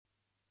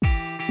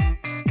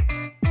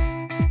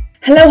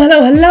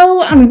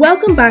Hello, and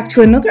welcome back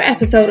to another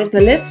episode of the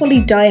Live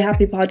Fully Die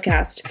Happy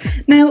podcast.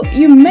 Now,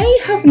 you may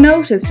have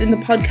noticed in the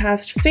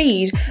podcast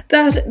feed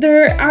that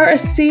there are a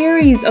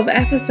series of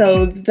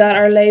episodes that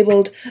are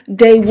labelled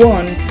Day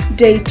 1,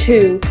 Day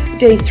 2,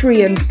 Day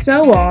 3, and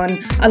so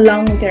on,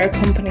 along with their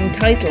accompanying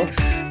title.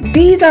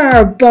 These are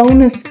our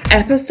bonus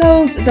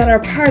episodes that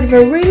are part of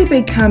a really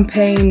big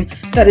campaign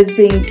that is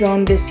being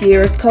done this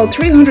year. It's called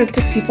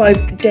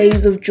 365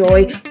 Days of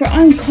Joy, where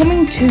I'm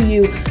coming to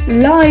you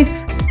live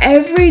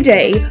every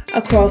day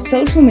across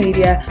social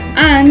media,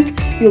 and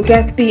you'll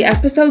get the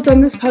episodes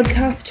on this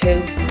podcast too,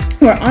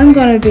 where I'm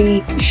going to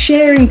be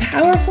sharing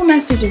powerful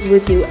messages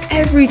with you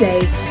every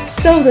day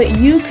so that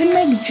you can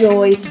make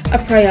joy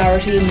a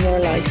priority in your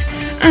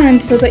life, and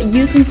so that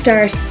you can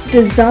start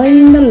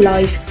designing the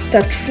life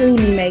that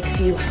truly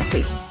makes you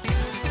happy.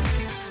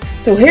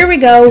 So here we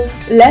go,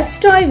 let's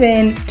dive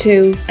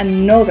into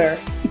another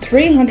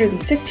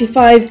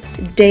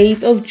 365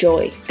 Days of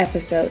Joy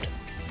episode.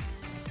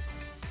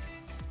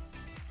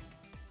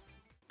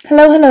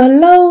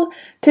 Hello.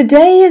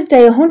 Today is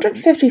day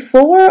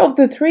 154 of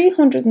the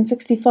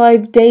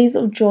 365 Days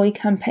of Joy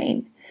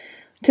campaign.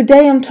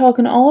 Today I'm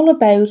talking all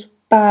about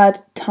bad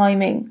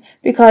timing,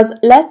 because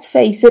let's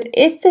face it,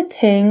 it's a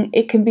thing.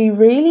 It can be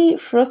really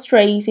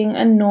frustrating,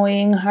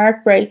 annoying,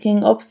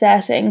 heartbreaking,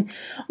 upsetting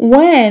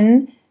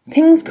when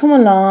things come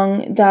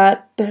along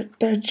that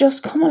they're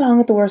just come along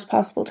at the worst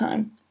possible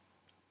time.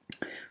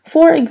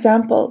 For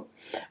example,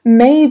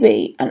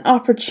 maybe an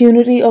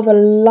opportunity of a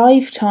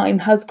lifetime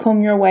has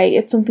come your way.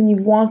 It's something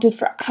you've wanted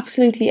for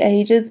absolutely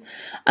ages,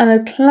 and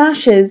it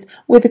clashes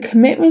with a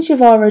commitment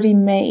you've already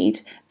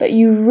made that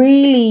you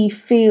really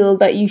feel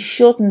that you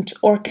shouldn't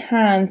or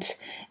can't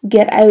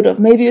get out of.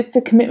 Maybe it's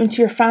a commitment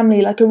to your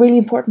family, like a really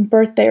important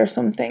birthday or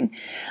something.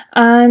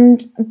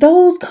 And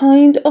those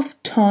kind of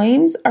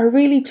times are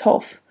really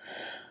tough.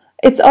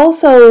 It's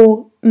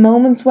also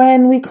moments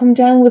when we come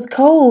down with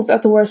colds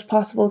at the worst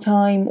possible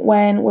time,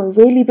 when we're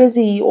really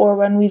busy, or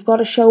when we've got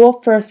to show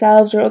up for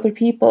ourselves or other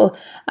people.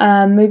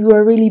 Maybe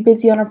we're really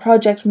busy on a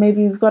project,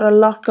 maybe we've got a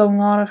lot going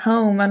on at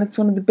home and it's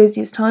one of the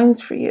busiest times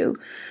for you.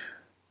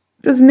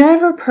 There's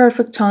never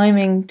perfect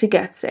timing to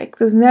get sick.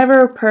 There's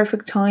never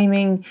perfect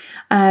timing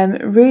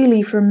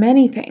really for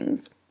many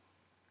things.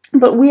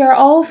 But we are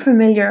all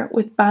familiar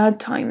with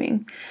bad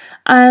timing.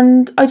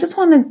 And I just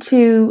wanted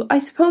to,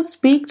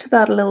 speak to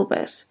that a little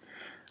bit.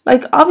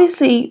 Like,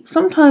 obviously,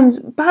 sometimes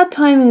bad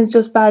timing is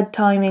just bad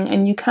timing,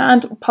 and you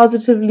can't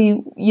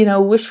positively,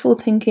 wishful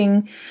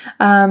think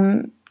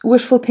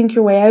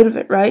your way out of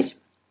it, right?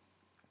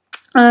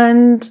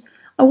 And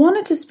I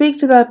wanted to speak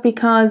to that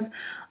because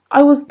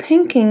I was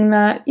thinking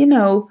that,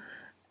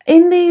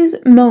 in these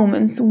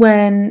moments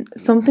when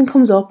something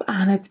comes up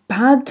and it's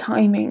bad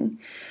timing,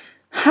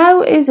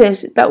 how is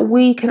it that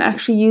we can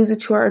actually use it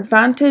to our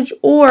advantage,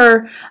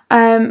 or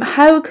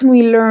how can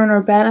we learn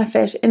or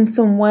benefit in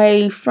some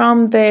way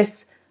from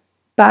this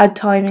bad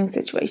timing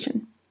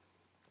situation?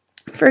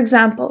 For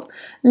example,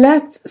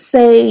 let's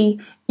say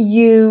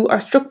you are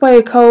struck by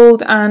a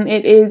cold and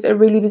it is a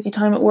really busy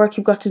time at work.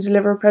 You've got to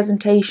deliver a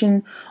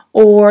presentation,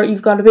 or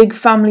you've got a big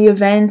family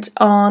event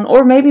on,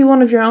 or maybe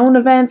one of your own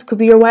events, could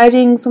be your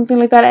wedding, something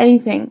like that,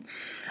 anything,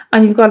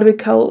 and you've got a big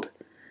cold.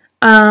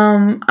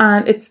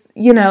 And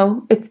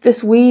it's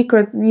this week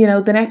or,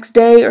 the next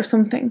day or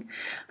something.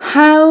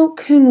 How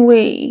can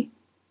we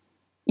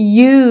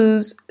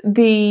use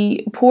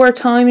the poor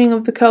timing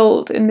of the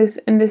cold in this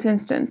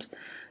instant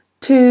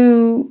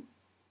to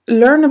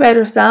learn about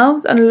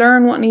ourselves and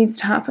learn what needs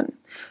to happen?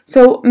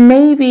 So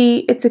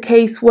maybe it's a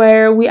case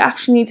where we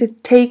actually need to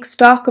take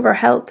stock of our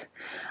health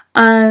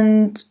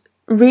and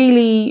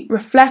really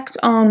reflect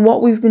on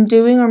what we've been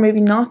doing or maybe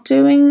not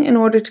doing in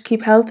order to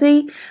keep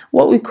healthy,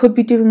 what we could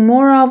be doing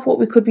more of, what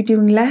we could be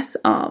doing less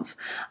of.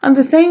 And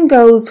the same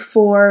goes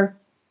for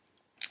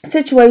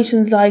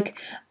situations like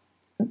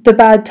the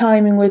bad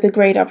timing with a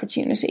great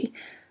opportunity.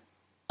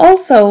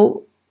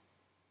 Also,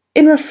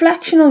 in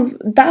reflection of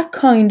that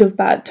kind of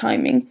bad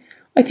timing,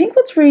 I think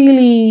what's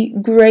really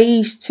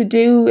great to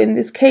do in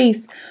this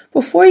case,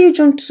 before you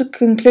jump to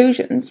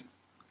conclusions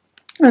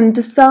and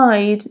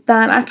decide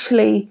that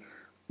actually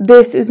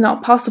this is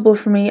not possible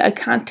for me, I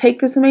can't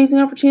take this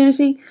amazing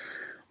opportunity,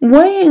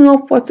 weighing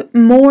up what's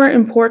more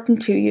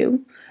important to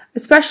you,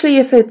 especially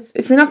if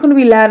you're not going to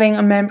be letting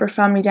a member of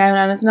family down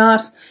and it's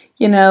not,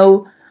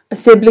 a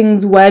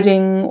sibling's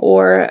wedding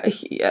or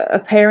a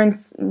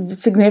parent's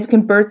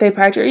significant birthday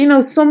party,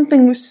 or,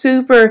 something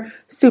super,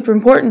 super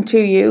important to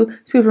you,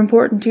 super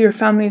important to your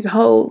family as a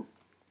whole.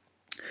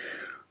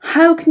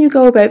 How can you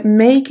go about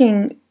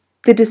making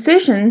the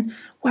decision,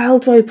 well,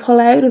 do I pull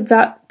out of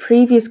that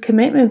previous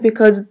commitment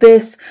because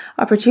this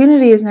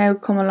opportunity has now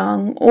come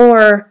along,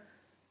 or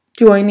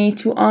do I need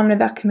to honour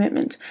that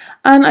commitment?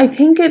 And I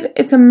think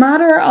it's a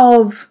matter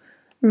of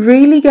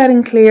really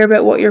getting clear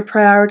about what your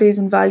priorities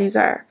and values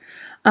are.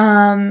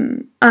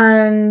 And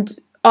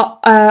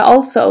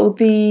also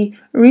the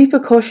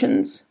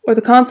repercussions or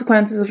the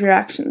consequences of your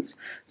actions.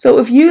 So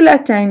if you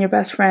let down your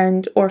best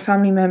friend or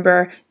family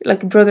member,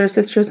 like a brother or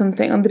sister or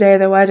something, on the day of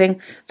their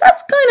wedding,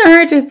 that's kind of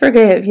hard to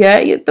forgive,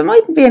 yeah? There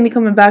mightn't be any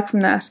coming back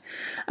from that.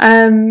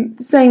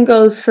 Same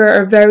goes for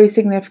a very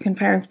significant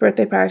parent's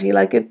birthday party.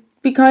 Like, it'd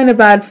be kind of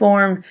bad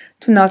form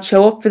to not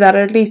show up for that,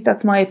 or at least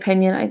that's my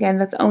opinion. Again,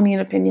 that's only an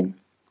opinion.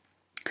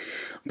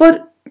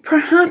 But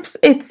perhaps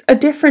it's a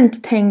different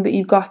thing that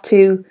you've got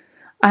to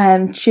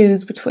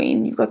choose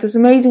between. You've got this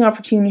amazing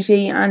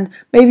opportunity, and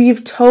maybe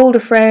you've told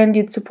a friend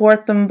you'd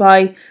support them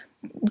by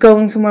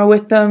going somewhere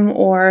with them,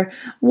 or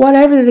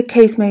whatever the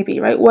case may be,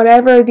 right?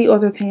 Whatever the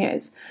other thing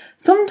is.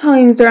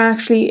 Sometimes there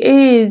actually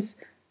is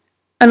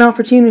an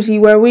opportunity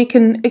where we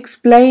can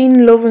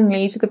explain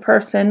lovingly to the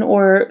person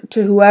or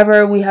to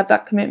whoever we have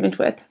that commitment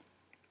with,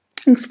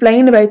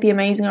 explain about the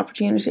amazing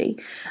opportunity.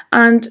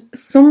 And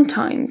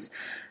sometimes,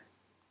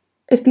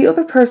 if the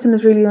other person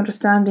is really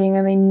understanding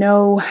and they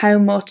know how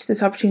much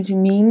this opportunity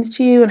means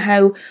to you and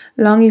how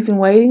long you've been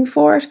waiting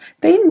for it,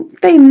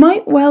 they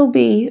might well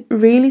be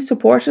really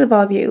supportive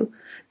of you.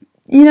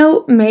 You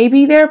know,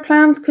 maybe their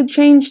plans could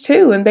change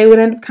too and they would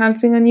end up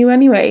cancelling on you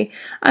anyway.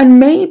 And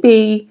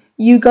maybe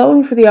you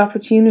going for the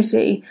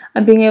opportunity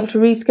and being able to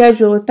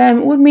reschedule with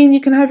them would mean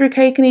you can have your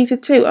cake and eat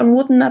it too. And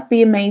wouldn't that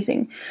be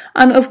amazing?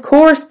 And of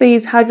course,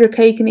 these have your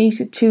cake and eat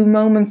it too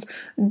moments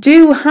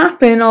do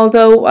happen,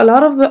 although a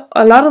lot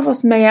of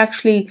us may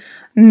actually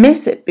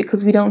miss it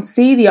because we don't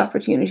see the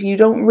opportunity. You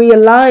don't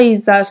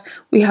realize that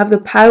we have the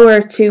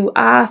power to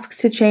ask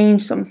to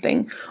change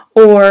something,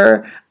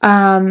 or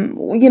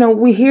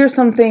we hear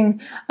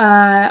something,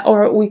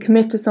 or we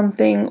commit to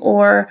something,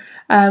 or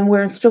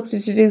we're instructed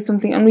to do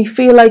something, and we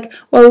feel like,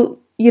 well,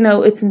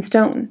 it's in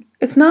stone.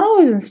 It's not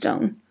always in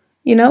stone.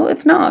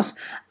 It's not.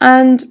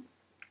 And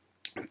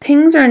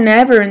things are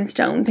never in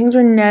stone. Things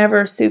are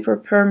never super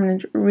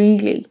permanent,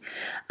 really.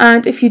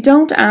 And if you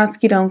don't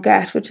ask, you don't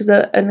get, which is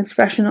an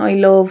expression I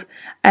love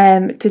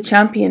to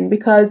champion,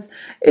 because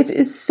it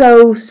is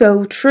so,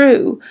 so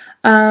true.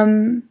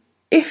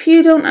 If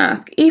you don't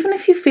ask, even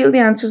if you feel the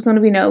answer is going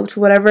to be no to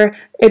whatever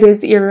it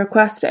is you're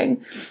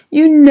requesting,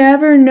 you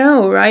never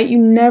know, right? You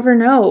never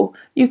know.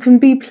 You can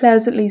be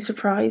pleasantly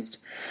surprised.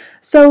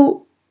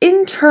 So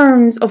in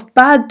terms of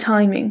bad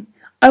timing,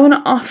 I want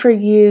to offer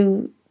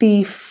you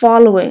the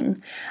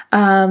following,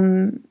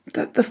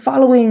 the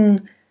following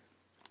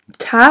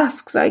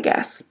tasks, I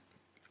guess.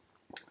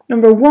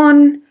 Number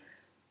 1,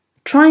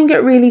 try and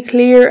get really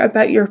clear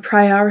about your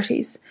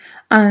priorities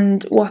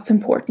and what's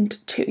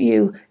important to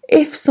you.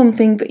 If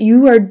something that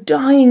you are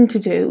dying to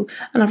do,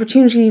 an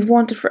opportunity you've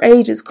wanted for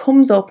ages,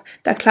 comes up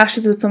that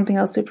clashes with something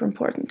else super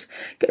important,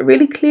 get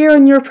really clear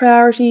on your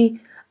priority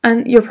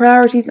and your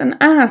priorities, and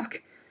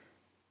ask,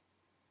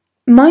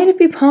 might it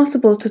be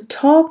possible to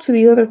talk to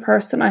the other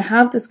person I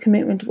have this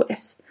commitment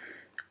with,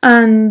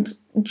 and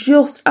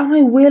just, am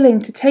I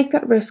willing to take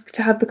that risk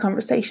to have the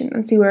conversation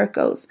and see where it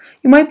goes?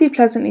 You might be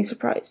pleasantly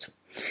surprised.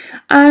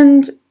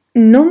 And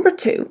number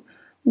 2,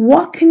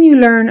 what can you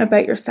learn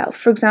about yourself?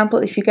 For example,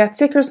 if you get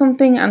sick or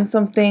something, and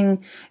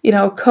something,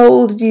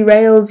 cold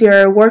derails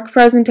your work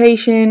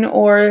presentation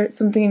or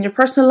something in your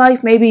personal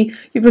life, maybe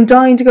you've been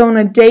dying to go on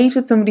a date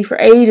with somebody for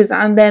ages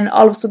and then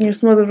all of a sudden you're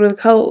smothered with a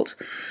cold.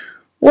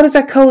 What is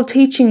that cold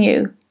teaching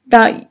you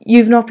that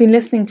you've not been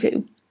listening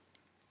to?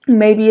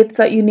 Maybe it's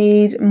that you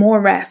need more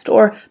rest,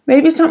 or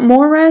maybe it's not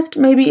more rest,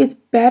 maybe it's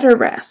better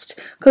rest.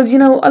 Because, a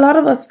lot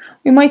of us,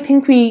 we might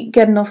think we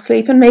get enough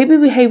sleep, and maybe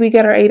we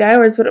get our 8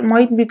 hours, but it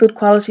mightn't be good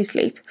quality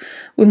sleep.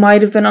 We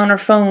might have been on our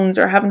phones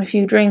or having a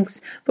few drinks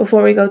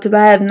before we go to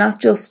bed, and that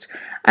just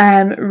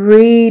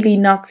really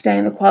knocks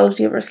down the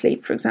quality of our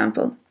sleep, for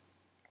example.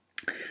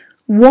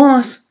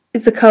 What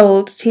is the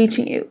cold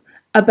teaching you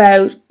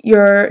about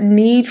your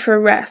need for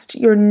rest,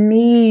 your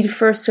need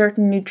for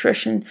certain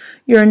nutrition,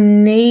 your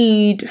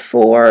need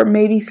for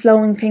maybe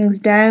slowing things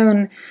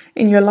down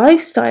in your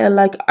lifestyle?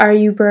 Like, are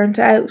you burnt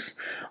out?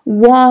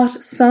 What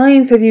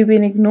signs have you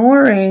been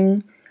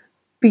ignoring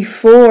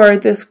before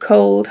this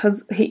cold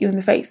has hit you in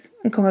the face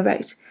and come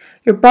about?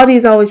 Your body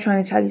is always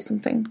trying to tell you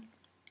something.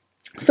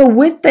 So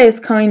with this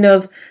kind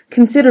of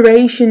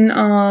consideration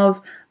of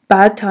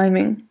bad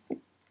timing,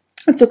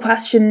 it's a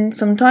question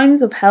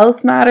sometimes of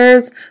health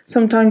matters,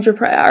 sometimes your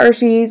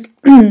priorities,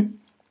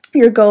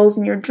 your goals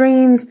and your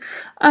dreams.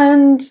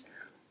 And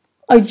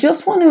I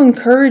just want to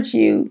encourage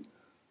you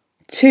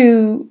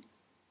to,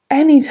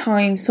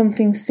 anytime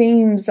something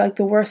seems like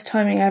the worst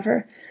timing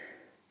ever,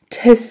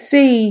 to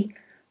see,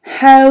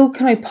 how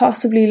can I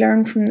possibly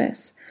learn from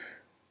this?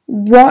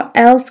 What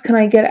else can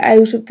I get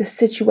out of this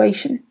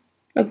situation?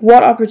 Like,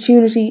 what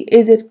opportunity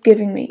is it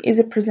giving me? Is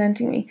it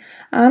presenting me?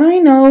 And I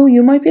know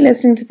you might be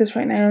listening to this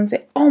right now and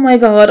say, oh my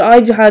God,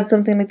 I've had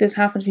something like this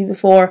happen to me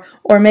before,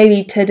 or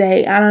maybe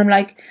today. And I'm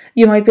like,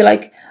 you might be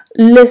like,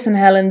 listen,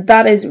 Helen,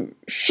 that is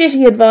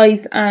shitty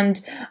advice, and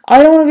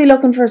I don't want to be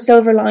looking for a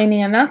silver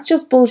lining, and that's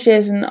just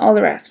bullshit and all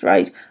the rest,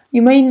 right?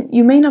 You may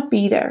not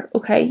be there,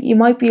 okay? You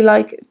might be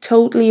like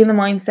totally in the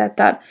mindset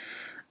that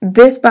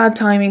this bad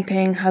timing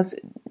thing has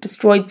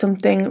destroyed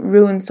something,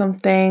 ruined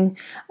something,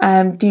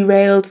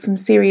 derailed some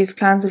serious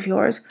plans of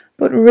yours.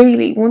 But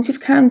really, once you've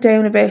calmed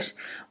down a bit,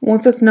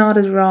 once it's not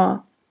as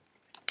raw,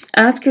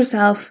 ask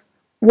yourself,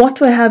 what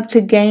do I have to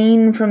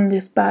gain from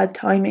this bad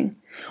timing?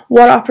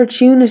 What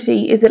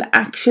opportunity is it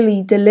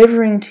actually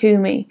delivering to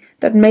me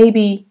that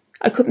maybe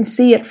I couldn't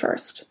see at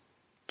first?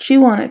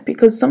 Chew on it,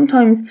 because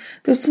sometimes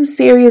there's some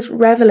serious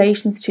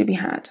revelations to be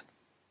had.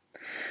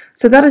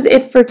 So that is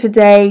it for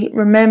today.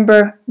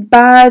 Remember,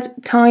 bad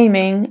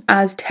timing,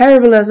 as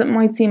terrible as it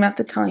might seem at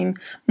the time,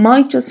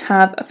 might just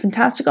have a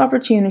fantastic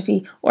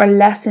opportunity or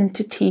lesson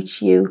to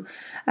teach you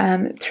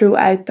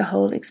throughout the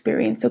whole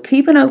experience. So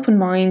keep an open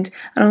mind,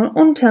 and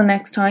until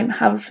next time,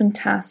 have a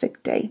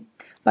fantastic day.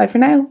 Bye for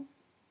now.